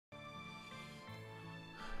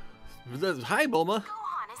Hi, Bulma.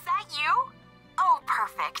 Gohan, is that you? Oh,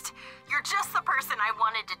 perfect. You're just the person I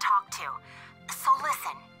wanted to talk to. So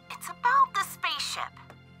listen, it's about the spaceship.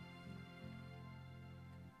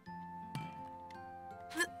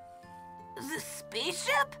 The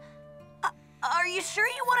spaceship? Are you sure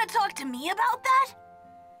you want to talk to me about that?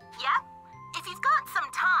 Yep. If you've got some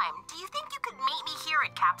time, do you think you could meet me here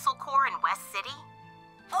at Capsule Corps in West City?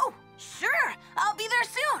 Oh, sure. I'll be there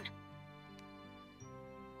soon.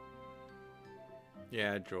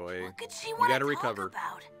 Yeah, Joy. What could she You want to gotta talk recover.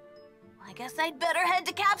 about? I guess I'd better head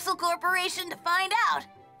to Capsule Corporation to find out.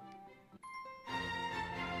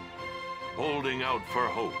 Holding out for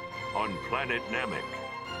hope on planet Namek.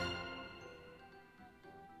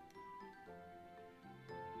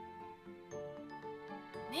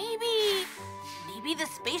 Maybe the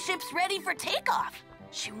spaceship's ready for takeoff.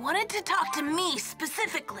 She wanted to talk to me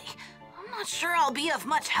specifically. I'm not sure I'll be of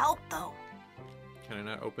much help, though. Can I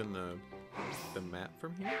not open the map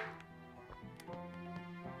from here?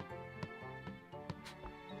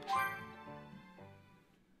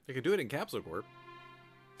 I could do it in Capsule Corp.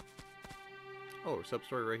 Oh,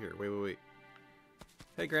 sub-story right here. Wait.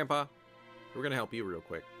 Hey, Grandpa. We're gonna help you real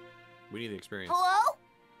quick. We need the experience. Hello?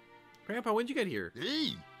 Grandpa, when'd you get here?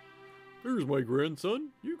 Hey! There's my grandson.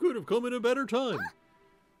 You could have come in a better time. Huh?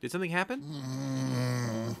 Did something happen?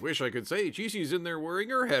 Wish I could say Chi-Chi's in there wearing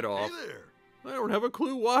her head off. Hey there! I don't have a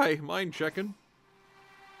clue why. Mind checking.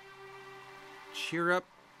 Cheer up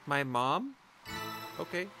my mom?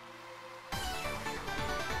 Okay.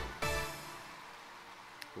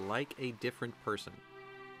 Like a different person.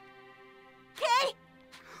 Okay.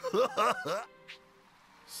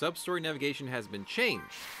 Sub-story navigation has been changed.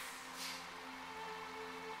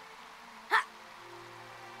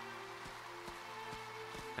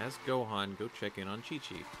 As Gohan, go check in on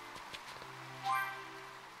Chi-Chi.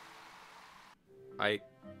 I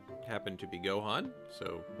happen to be Gohan,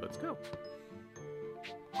 so let's go.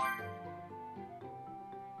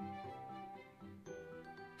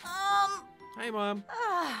 Hi, Mom.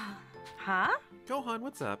 Huh? Gohan,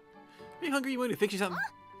 what's up? Are you hungry? You want me to fix you something?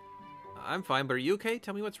 I'm fine, but are you okay?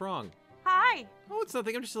 Tell me what's wrong. Hi. Oh, it's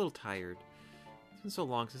nothing. I'm just a little tired. It's been so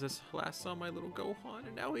long since I last saw my little Gohan,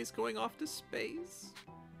 and now he's going off to space.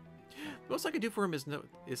 The most I can do for him is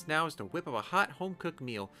now to whip up a hot home-cooked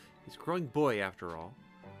meal. He's a growing boy, after all.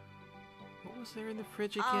 What was there in the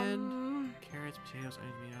fridge again? Carrots, potatoes,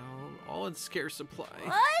 onions, all in scarce supply.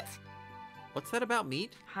 What? What's that about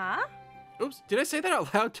meat? Huh? Oops, did I say that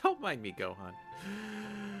out loud? Don't mind me, Gohan.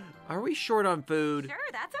 Are we short on food? Sure,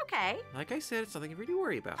 that's okay. Like I said, it's nothing to really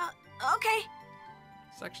worry about. Okay.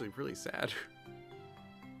 It's actually really sad.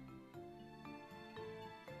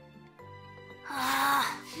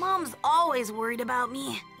 Mom's always worried about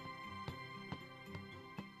me.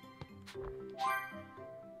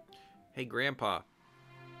 Hey, Grandpa.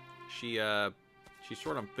 She's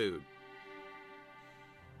short on food.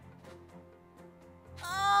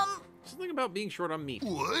 Something about being short on meat.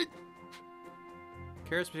 What?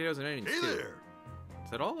 Carrots, potatoes, and onions, Hey too. there!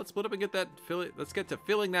 Is that all? Let's split up and get that let's get to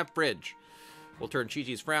filling that fridge. We'll turn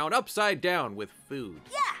Chi-Chi's frown upside down with food.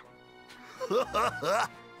 Yeah.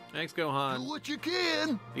 Thanks, Gohan. Do what you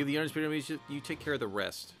can! Leave the onions, potatoes, you take care of the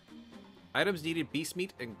rest. Items needed, beast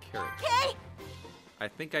meat and carrots. Okay. I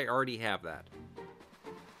think I already have that.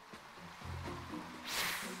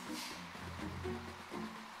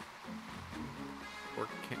 Or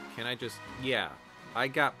can I just... Yeah, I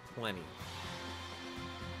got plenty.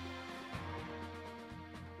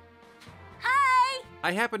 Hi.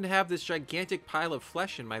 I happen to have this gigantic pile of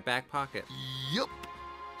flesh in my back pocket. Yup!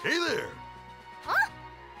 Hey there! Huh?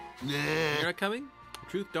 Nah. You're not coming? The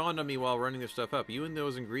truth dawned on me while running this stuff up. You and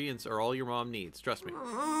those ingredients are all your mom needs. Trust me.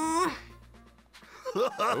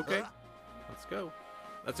 Okay, let's go.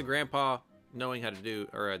 That's a grandpa knowing how to do,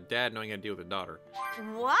 or a dad knowing how to deal with a daughter.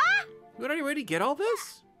 What? You already get all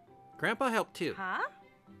this? Grandpa helped too. Huh?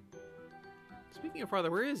 Speaking of father,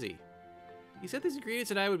 where is he? He said these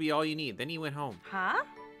ingredients and I would be all you need. Then he went home. Huh?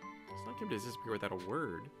 It's not him to disappear without a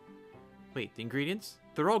word. Wait, the ingredients?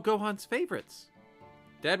 They're all Gohan's favorites.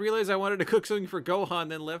 Dad realized I wanted to cook something for Gohan,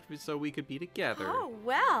 then left me so we could be together. Oh,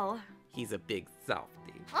 well. He's a big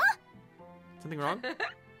softy. Huh? Something wrong?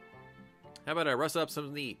 How about I rustle up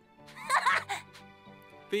something to eat?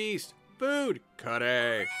 Feast! Food!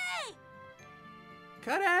 Cutty!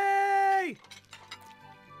 Cutty!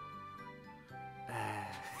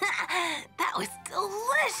 That was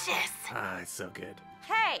delicious. Ah, it's so good.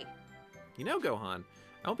 Hey. You know, Gohan,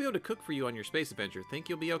 I won't be able to cook for you on your space adventure. Think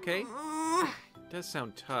you'll be okay? Does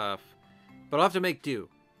sound tough, but I'll have to make do.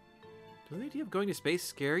 Does the idea of going to space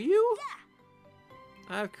scare you? Yeah.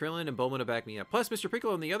 I have Krillin and Bulma to back me up. Plus, Mr.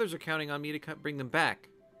 Piccolo and the others are counting on me to bring them back.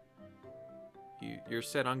 You're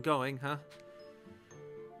set on going, huh?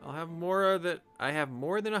 I have more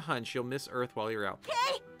than a hunch you'll miss Earth while you're out.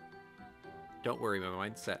 Okay. Don't worry, my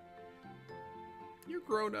mind's set. You're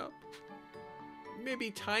grown up. You may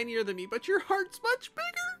be tinier than me, but your heart's much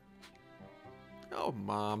bigger. Oh,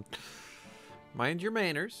 Mom. Mind your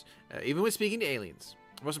manners, even when speaking to aliens.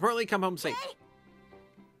 Most importantly, come home safe. Okay.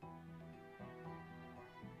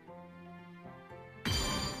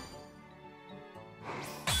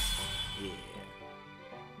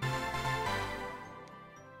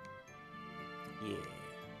 Yeah.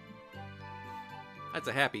 That's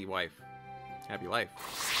a happy wife. Happy life.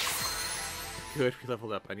 Good, we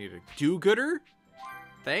leveled up. I need a do-gooder?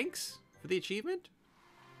 Thanks for the achievement.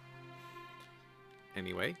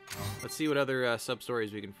 Anyway, let's see what other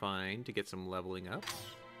sub-stories we can find to get some leveling up.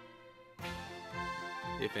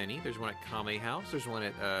 If any. There's one at Kame House. There's one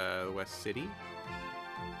at West City.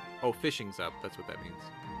 Oh, fishing's up. That's what that means.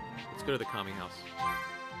 Let's go to the Kame House.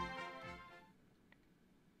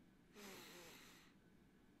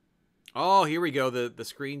 Oh, here we go. The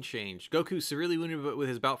screen changed. Goku, severely wounded with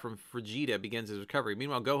his bout from Vegeta, begins his recovery.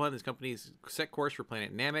 Meanwhile, Gohan and his company's set course for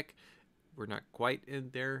planet Namek. We're not quite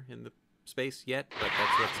in the space yet, but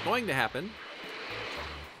that's what's going to happen.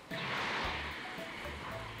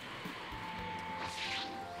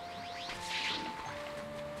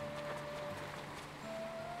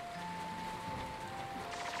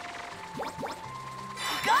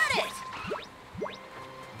 Got it!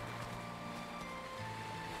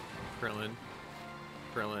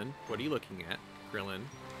 Krillin, what are you looking at? Krillin.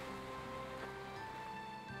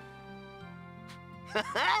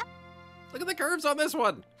 Look at the curves on this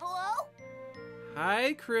one! Hello?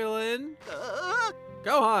 Hi, Krillin.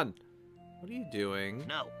 Gohan! What are you doing?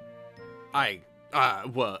 No. It's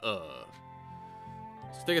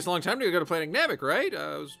taking us a long time to go to planet Namek, right?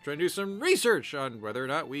 I was trying to do some research on whether or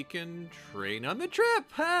not we can train on the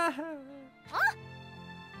trip. Huh?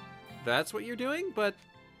 That's what you're doing? But...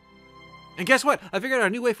 And guess what? I figured out a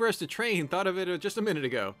new way for us to train. Thought of it just a minute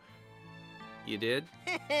ago. You did?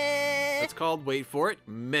 It's called, wait for it,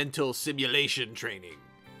 mental simulation training.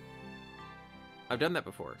 I've done that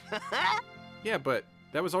before. Yeah, but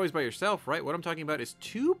that was always by yourself, right? What I'm talking about is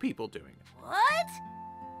two people doing it. What?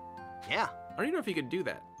 Yeah. I don't even know if you can do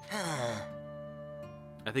that.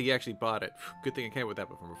 I think he actually bought it. Good thing I came with that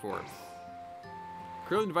from before.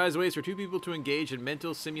 Krillin devised ways for two people to engage in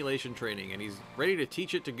mental simulation training, and he's ready to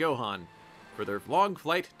teach it to Gohan for their long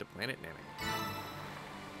flight to planet Namek.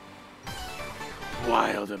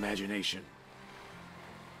 Wild imagination.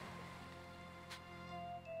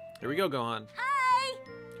 Here we go, Gohan. Hi!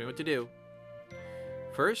 Tell me what to do.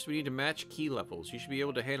 First, we need to match key levels. You should be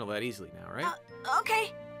able to handle that easily now, right?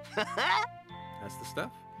 Okay. That's the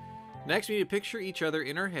stuff. Next, we need to picture each other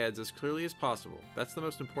in our heads as clearly as possible. That's the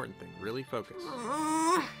most important thing. Really focus.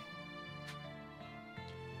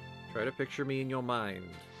 Try to picture me in your mind.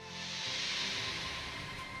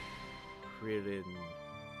 Krillin.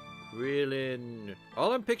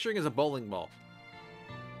 All I'm picturing is a bowling ball.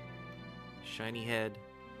 Shiny head.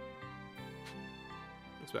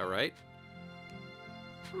 That's about right.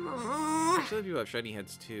 Some people have shiny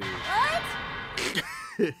heads too.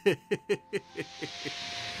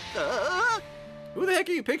 Who the heck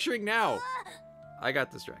are you picturing now? I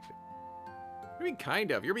got distracted. I mean, kind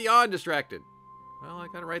of. You're beyond distracted. Well, I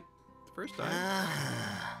got it right the first time.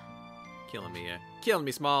 Killing me, Killing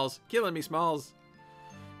me, Smalls. Killing me, Smalls.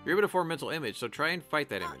 You're able to form a mental image, so try and fight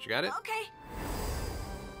that image. Got it? Okay.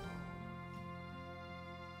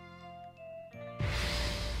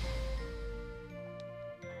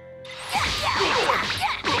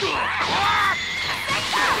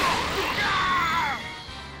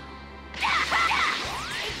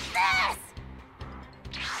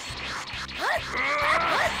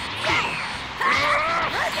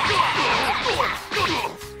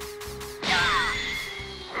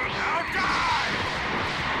 Now die!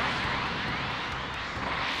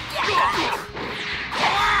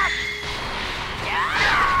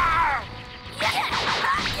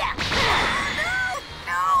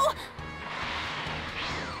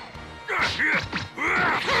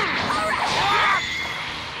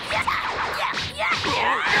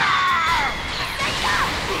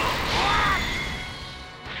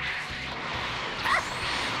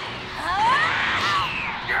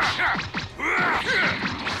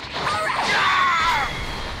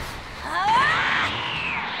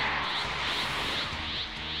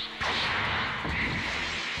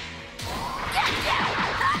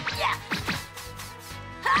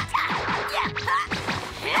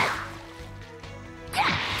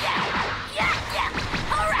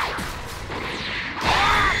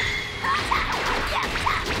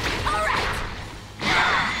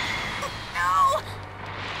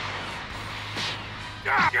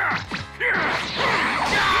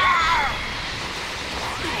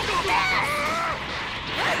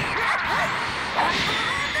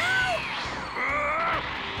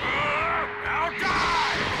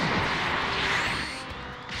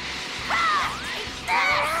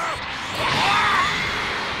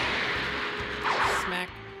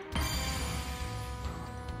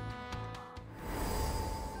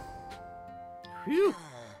 Phew.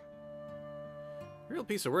 Real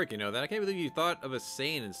piece of work, you know that. I can't believe you thought of a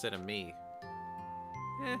sane instead of me.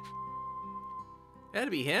 Eh.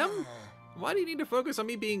 That'd be him? Why do you need to focus on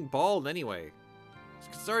me being bald anyway?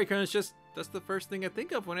 Sorry, Karen, it's just, that's the first thing I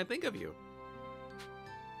think of when I think of you.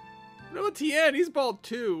 No, Tien, he's bald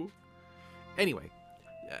too. Anyway,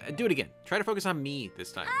 do it again. Try to focus on me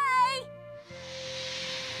this time. Hi!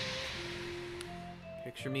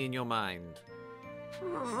 Picture me in your mind.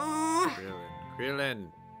 Krillin. Krillin.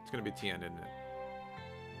 It's gonna be Tien, isn't it?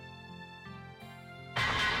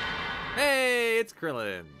 Hey, it's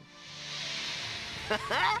Krillin.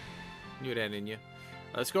 Knew that, didn't you?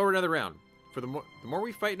 Let's go over another round. For the more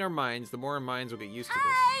we fight in our minds, the more our minds will get used to this.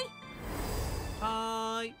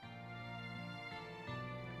 Hi.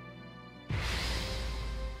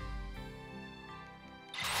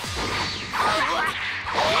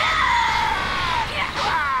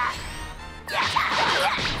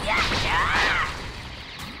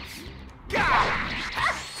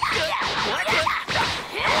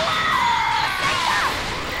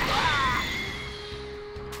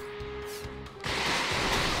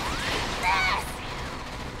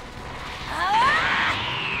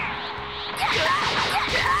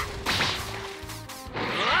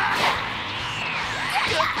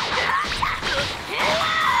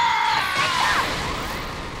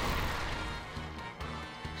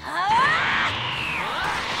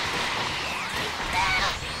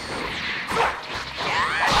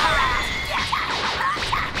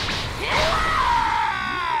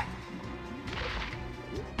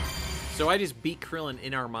 So I just beat Krillin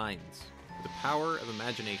in our minds. The power of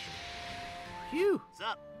imagination. Phew. What's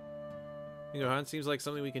up? Gohan, seems like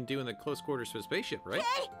something we can do in the close quarters of a spaceship, right?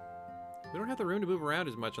 We don't have the room to move around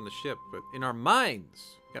as much on the ship, but in our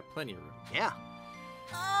minds, we got plenty of room. Yeah.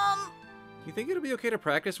 You think it'll be okay to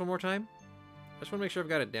practice one more time? I just want to make sure I've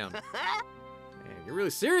got it down. Man, you're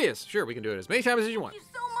really serious. Sure, we can do it as many times as you want. Thank you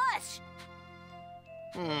so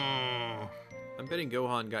much! I'm betting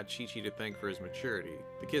Gohan got Chi-Chi to thank for his maturity.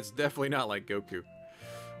 The kid's definitely not like Goku.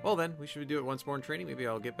 Well then, we should do it once more in training. Maybe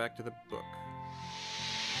I'll get back to the book.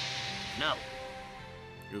 No.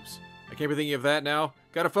 Oops. I can't be thinking of that now.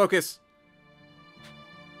 Gotta focus.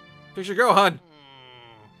 Picture Gohan.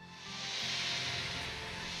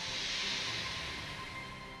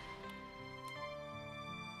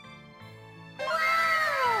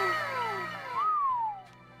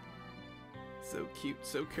 So cute,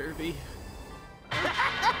 so curvy.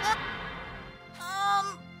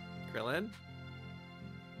 Krillin?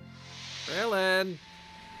 Krillin!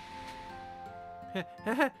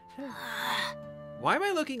 Why am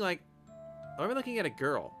I looking like... Why am I looking at a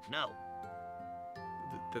girl? No.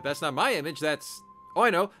 That's not my image, that's... Oh, I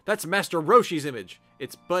know. That's Master Roshi's image.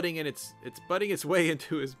 It's budding and it's budding its way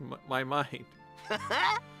into my mind.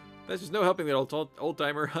 That's just no helping that old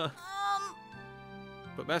timer, huh?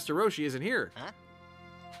 But Master Roshi isn't here. Huh?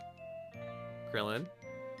 Krillin.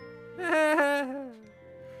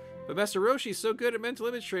 But Master Roshi's so good at mental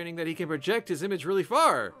image training that he can project his image really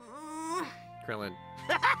far. Krillin.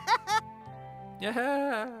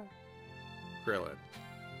 Yeah. Krillin.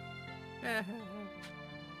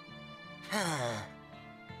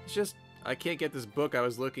 It's just, I can't get this book I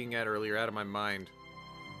was looking at earlier out of my mind.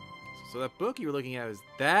 So that book you were looking at is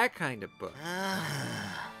that kind of book.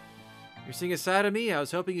 You're seeing a side of me I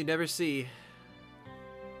was hoping you'd never see.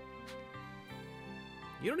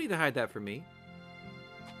 You don't need to hide that from me.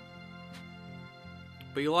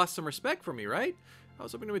 But you lost some respect for me, right? I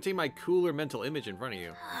was hoping to maintain my cooler mental image in front of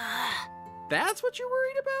you. That's what you're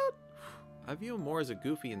worried about? I view him more as a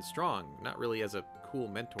goofy and strong, not really as a cool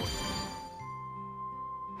mentor.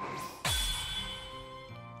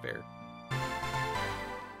 Fair.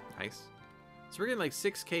 Nice. So we're getting like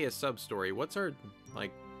 6K a sub-story. What's our,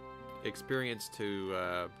 like, experience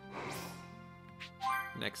to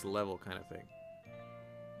next level kind of thing?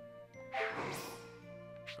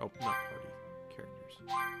 Oh, not party. Characters.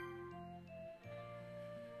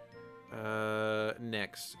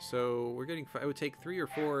 Next. So we're getting... It would take 3 or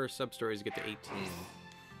 4 sub-stories to get to 18.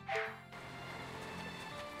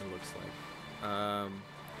 It looks like.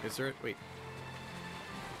 Is there... Wait.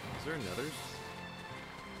 Is there another?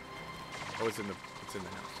 Oh, it's in the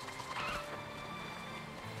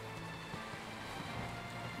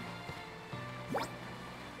house.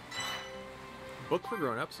 Book for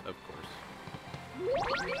grown-ups, of course.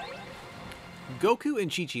 Goku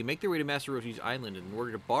and Chi-Chi make their way to Master Roshi's island in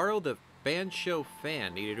order to borrow the Bansho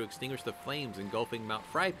fan needed to extinguish the flames engulfing Mount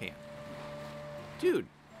Frypan. Dude.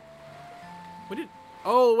 What did...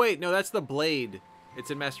 Oh, wait, no, that's the blade.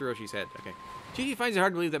 It's in Master Roshi's head. Okay. Chi-Chi finds it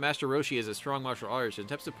hard to believe that Master Roshi is a strong martial artist and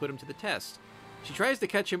attempts to put him to the test. She tries to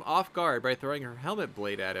catch him off guard by throwing her helmet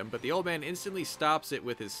blade at him, but the old man instantly stops it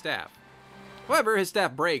with his staff. However, his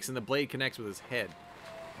staff breaks and the blade connects with his head.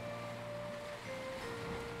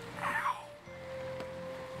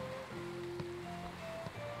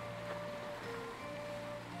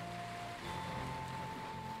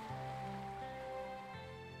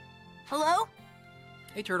 Hello?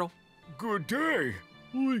 Hey, Turtle. Good day.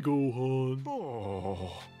 Hi, Gohan.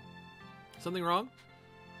 Oh, Something wrong?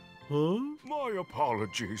 Huh? my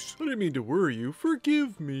apologies. I didn't mean to worry you.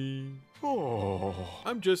 Forgive me. Oh,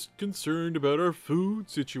 I'm just concerned about our food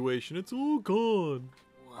situation. It's all gone.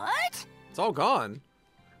 What? It's all gone.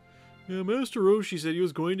 Yeah, Master Roshi said he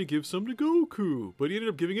was going to give some to Goku, but he ended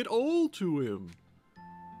up giving it all to him.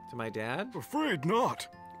 To my dad? afraid not.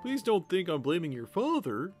 Please don't think I'm blaming your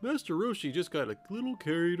father. Master Roshi just got a little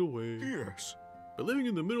carried away. Yes. But living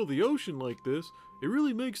in the middle of the ocean like this, it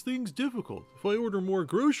really makes things difficult. If I order more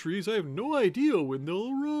groceries, I have no idea when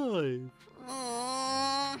they'll arrive.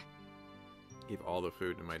 Give all the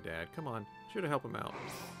food to my dad. Come on. Should have helped him out.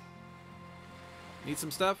 Need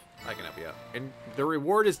some stuff? I can help you out. And the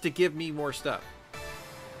reward is to give me more stuff.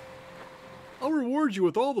 I'll reward you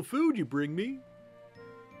with all the food you bring me.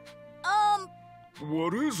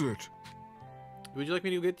 What is it? Would you like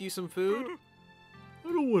me to get you some food?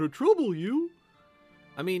 I don't want to trouble you.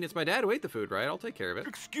 I mean, it's my dad who ate the food, right? I'll take care of it.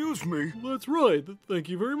 Excuse me. Well, that's right. Thank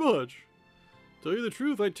you very much. Tell you the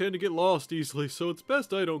truth, I tend to get lost easily, so it's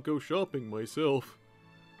best I don't go shopping myself.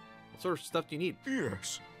 What sort of stuff do you need?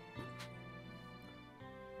 Yes.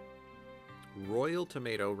 Royal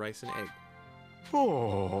tomato, rice, and egg.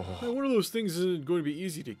 Oh, Now, one of those things isn't going to be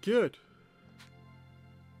easy to get.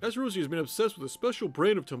 Master Roshi has been obsessed with a special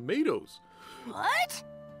brand of tomatoes. What?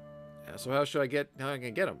 Yeah, so how can I get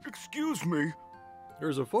them? excuse me.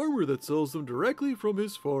 There's a farmer that sells them directly from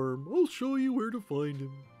his farm. I'll show you where to find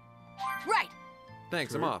him. Right.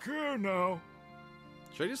 Thanks, I'm Take off. care now.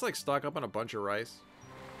 Should I just like stock up on a bunch of rice?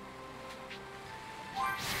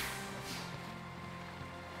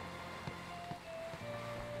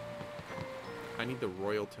 I need the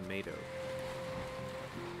royal tomato.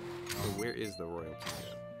 So where is the royal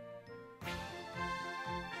tomato?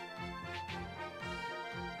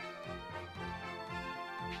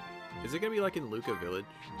 Is it gonna be like in Luca Village?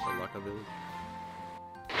 Or Lucca Village?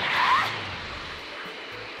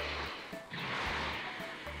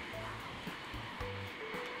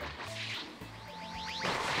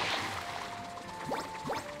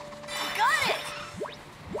 Got it!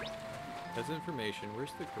 That's information.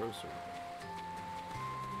 Where's the grocer?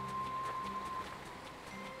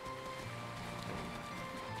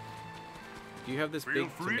 Do you have this Feel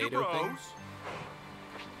big free to tomato thing? browse.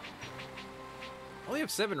 I only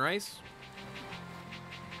have 7 rice.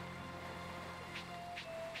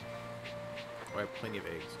 Oh, I have plenty of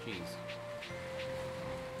eggs. Jeez.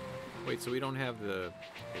 Wait, so we don't have the...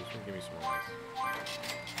 Okay, just gonna give me some more rice.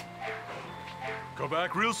 Come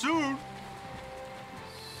back real soon.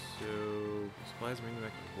 So, supplies bring me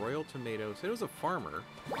back royal tomatoes. Said it was a farmer.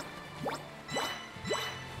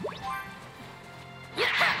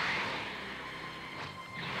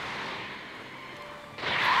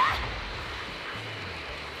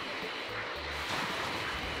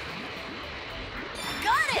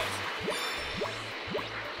 Got it!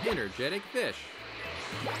 Energetic fish.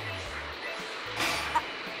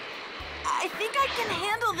 I think I can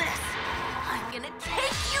handle this. I'm gonna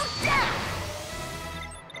take you down!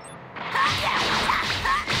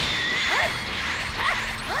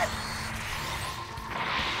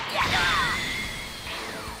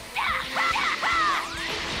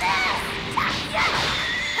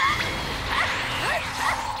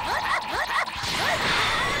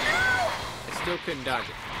 I still couldn't dodge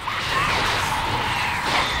it.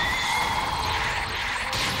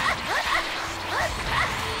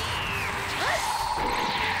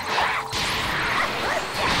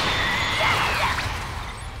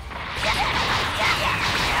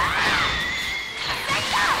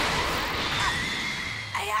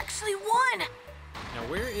 I actually won! Now,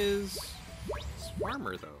 where is this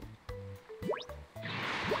farmer, though?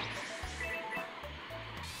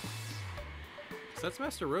 So that's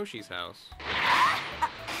Master Roshi's house.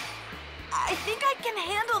 I think I can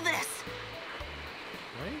handle this.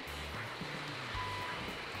 Right?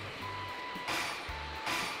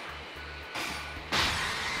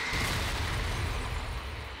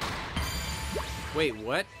 Wait,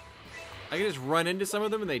 what? I can just run into some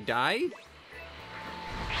of them and they die?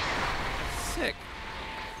 That's sick.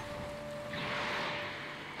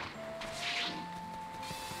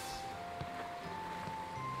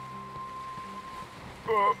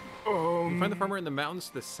 You find the farmer in the mountains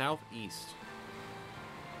to the southeast.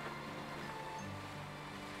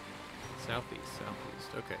 Southeast, southeast.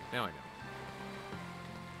 Okay, now I know.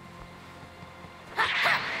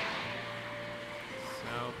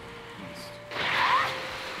 Southeast.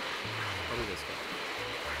 Probably this guy.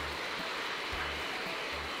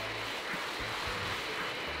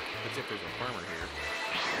 Let's see if there's a farmer here.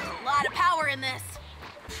 A lot of power in this.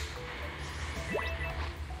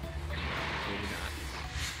 Maybe not.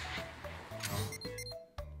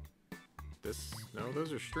 This? No,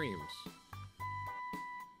 those are streams.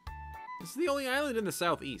 This is the only island in the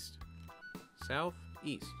southeast.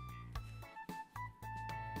 Southeast.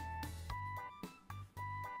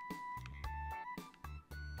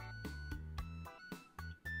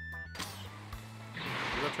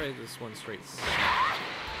 We'll try this one straight.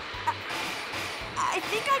 I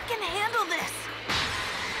think I can handle this.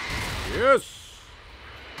 Yes!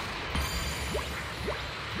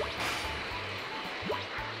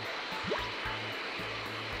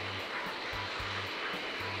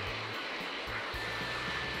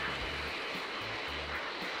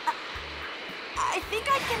 I think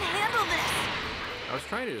I can handle this. I was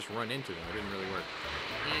trying to just run into them. It didn't really work.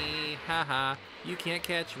 Haha, you can't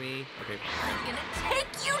catch me. Okay. I'm gonna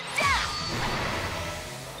take you down.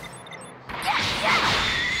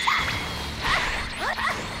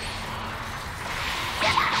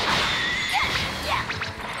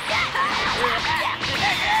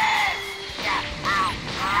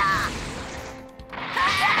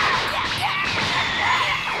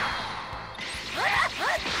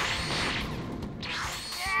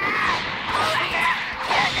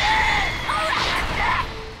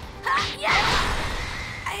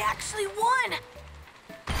 I actually won.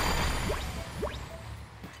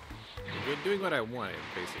 You're doing what I wanted,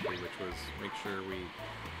 basically, which was make sure we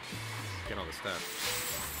get all the stuff.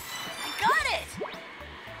 I got it.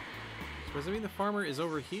 So does that mean the farmer is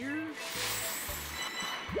over here?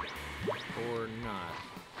 Or not?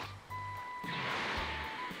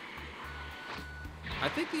 I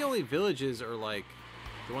think the only villages are like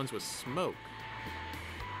the ones with smoke.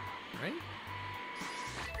 Right?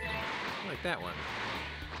 Like that one.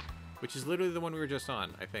 Which is literally the one we were just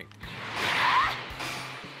on, I think.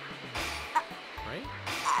 Right?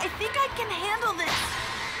 I think I can handle this.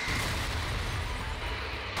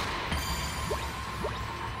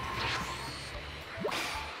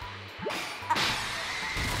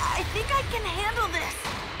 I think I can handle this.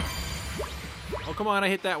 Oh, come on, I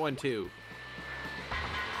hit that one too.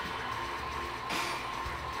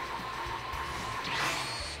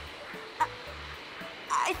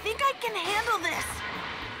 I think I can handle this.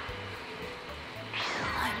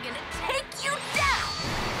 I'm gonna take you down.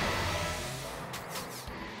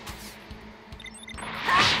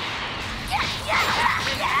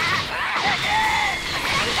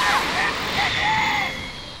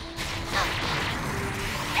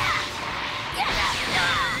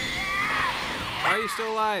 Why are you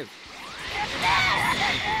still alive?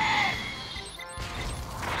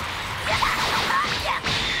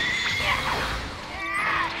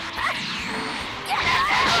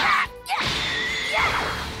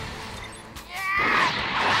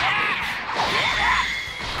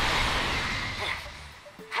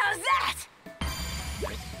 How's that?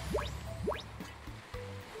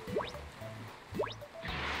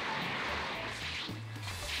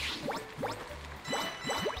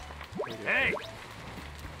 Hey!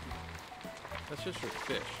 That's just your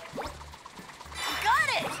fish. Got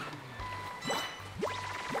it.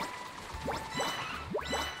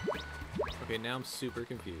 Okay, now I'm super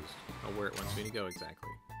confused on where it wants me to go exactly.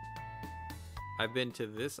 I've been to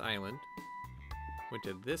this island. Went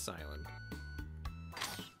to this island.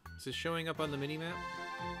 Is this showing up on the mini-map?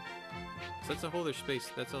 So that's a whole other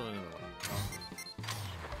space. That's on another one.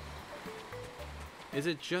 Is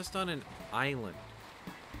it just on an island?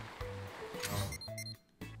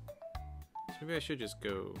 So maybe I should just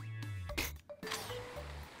go...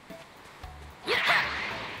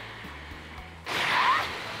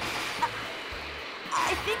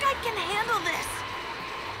 I think I can handle this.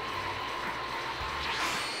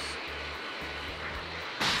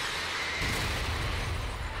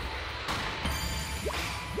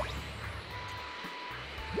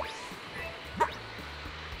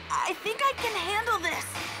 I think I can handle this.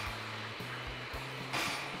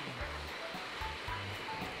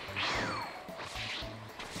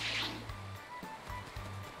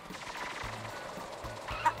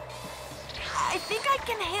 I think I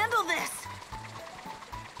can handle this.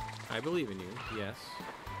 I believe in you, yes.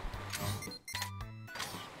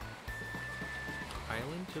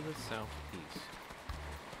 Island to the southeast.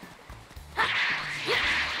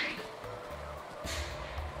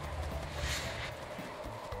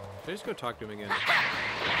 Should I just go talk to him again?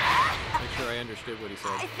 Make sure I understood what he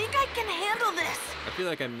said. I think I can handle this. I feel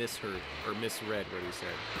like I misheard or misread what he said.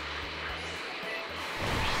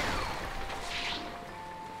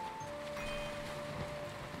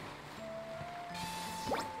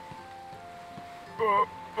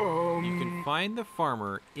 You can find the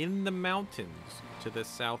farmer in the mountains to the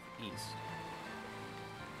southeast.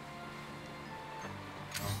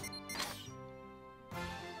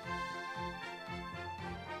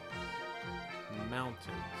 Mountains.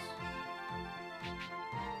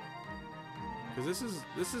 Because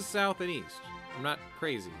this is south and east. I'm not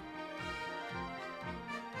crazy.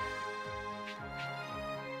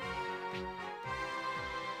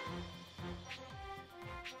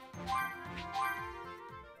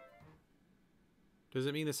 Does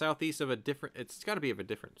it mean the southeast of a different... It's got to be of a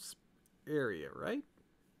different area, right?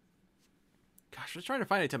 Gosh, I was trying to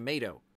find a tomato.